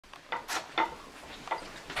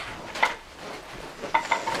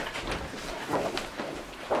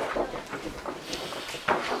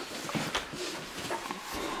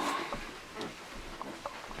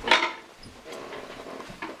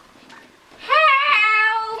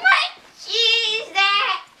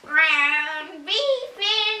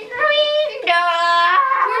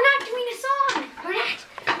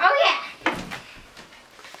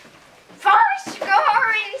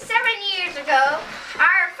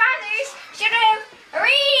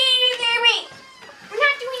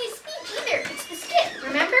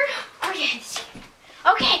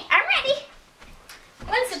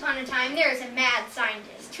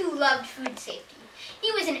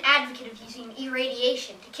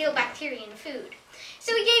irradiation to kill bacteria in food.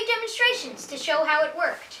 So he gave demonstrations to show how it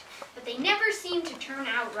worked, but they never seemed to turn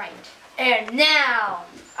out right. And now,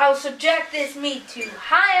 I'll subject this meat to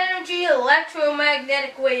high-energy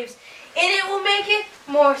electromagnetic waves, and it will make it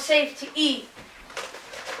more safe to eat.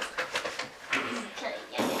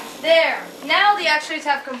 There, now the X-rays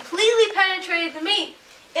have completely penetrated the meat.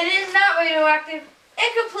 It is not radioactive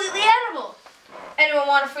and completely edible. Anyone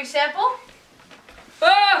want a free sample?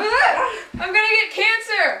 I'm gonna get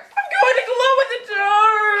cancer! I'm going to glow in the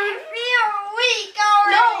dark! I feel weak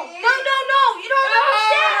already. No, you don't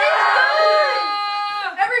understand. It's good.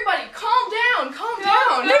 Everybody, calm down.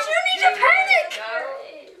 There's no need to panic.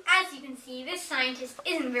 As you can see, this scientist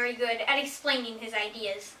isn't very good at explaining his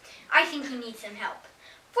ideas. I think he needs some help.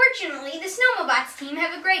 Fortunately, the Snowmobots team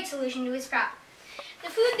have a great solution to his problem. The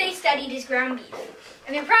food they studied is ground beef.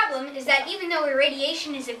 And their problem is that even though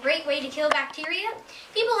irradiation is a great way to kill bacteria,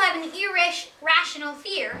 people have an irrational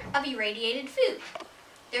fear of irradiated food.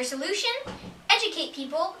 Their solution? Educate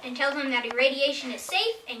people and tell them that irradiation is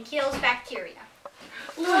safe and kills bacteria.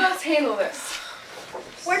 Let's handle this.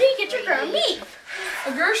 Where do you get your ground beef?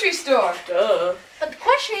 A grocery store. Duh. But the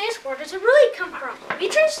question is, where does it really come from? We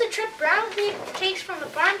traced the trip ground beef takes from the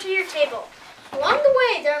farm to your table. Along the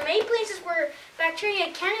way, there are many places where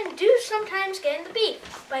bacteria can and do sometimes get in the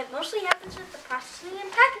beef, but it mostly happens at the processing and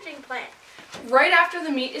packaging plant. Right after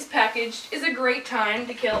the meat is packaged is a great time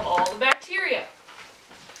to kill all the bacteria.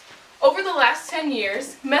 Over the last 10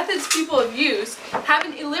 years, methods people have used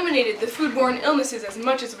haven't eliminated the foodborne illnesses as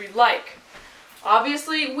much as we'd like.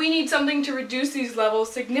 Obviously, we need something to reduce these levels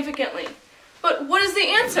significantly. But what is the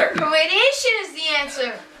answer? Radiation is the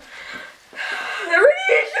answer.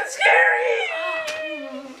 Radiation's scary!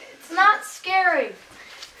 It's not scary.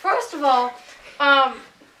 First of all,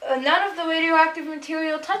 none of the radioactive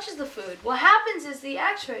material touches the food. What happens is the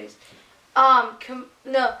X-rays.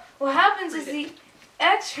 What happens is the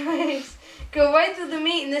X-rays go right through the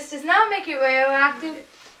meat, and this does not make it radioactive.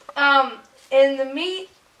 And the meat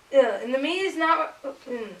is not.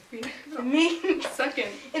 The meat. Second.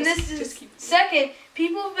 And second.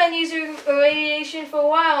 People have been using irradiation for a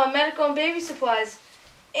while on medical and baby supplies,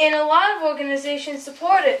 and a lot of organizations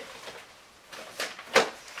support it,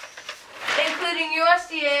 including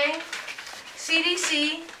USDA,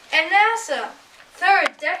 CDC, and NASA.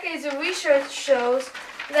 Third, decades of research shows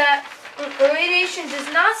that irradiation does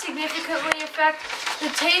not significantly affect the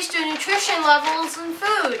taste or nutrition levels in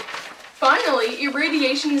food. Finally,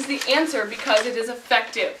 irradiation is the answer because it is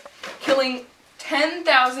effective, killing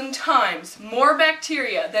 10,000 times more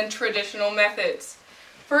bacteria than traditional methods.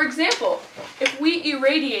 For example, if we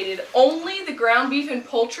irradiated only the ground beef and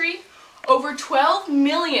poultry, over 12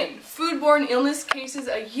 million foodborne illness cases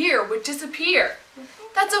a year would disappear.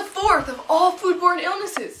 That's a fourth of all foodborne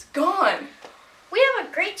illnesses gone. We have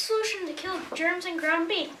a great solution to kill germs in ground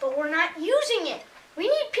beef, but we're not using it. We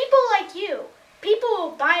need people like you. People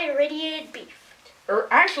will buy irradiated beef.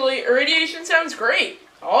 Actually, irradiation sounds great.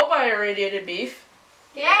 I'll buy irradiated beef.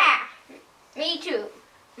 Yeah, me too.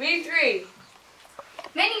 Me three.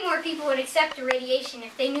 Many more people would accept irradiation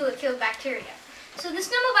if they knew it killed bacteria. So the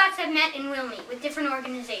Snowmobots have met and will meet with different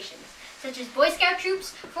organizations, such as Boy Scout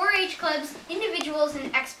troops, 4-H clubs, individuals,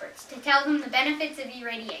 and experts to tell them the benefits of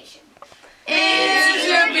irradiation. Is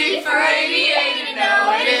your beef irradiated?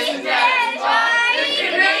 No, it isn't. That's why it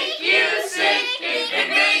can make you sick. It can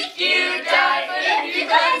make you die. But if you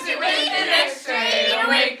cleanse it with an X-ray, it'll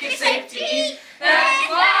make it safe to eat. That's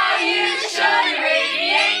why you should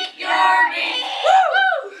irradiate your meat.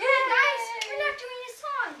 Woo! Yeah, guys, we're not doing a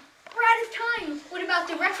song. We're out of time. What about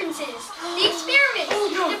the references, the experiments,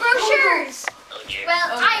 the brochures?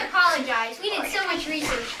 Well, I apologize. We did so much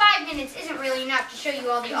research. 5 minutes isn't really enough to show you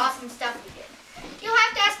all the awesome stuff we did. You'll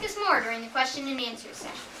have to ask us more during the question and answer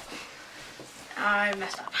session. I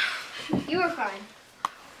messed up. You were fine.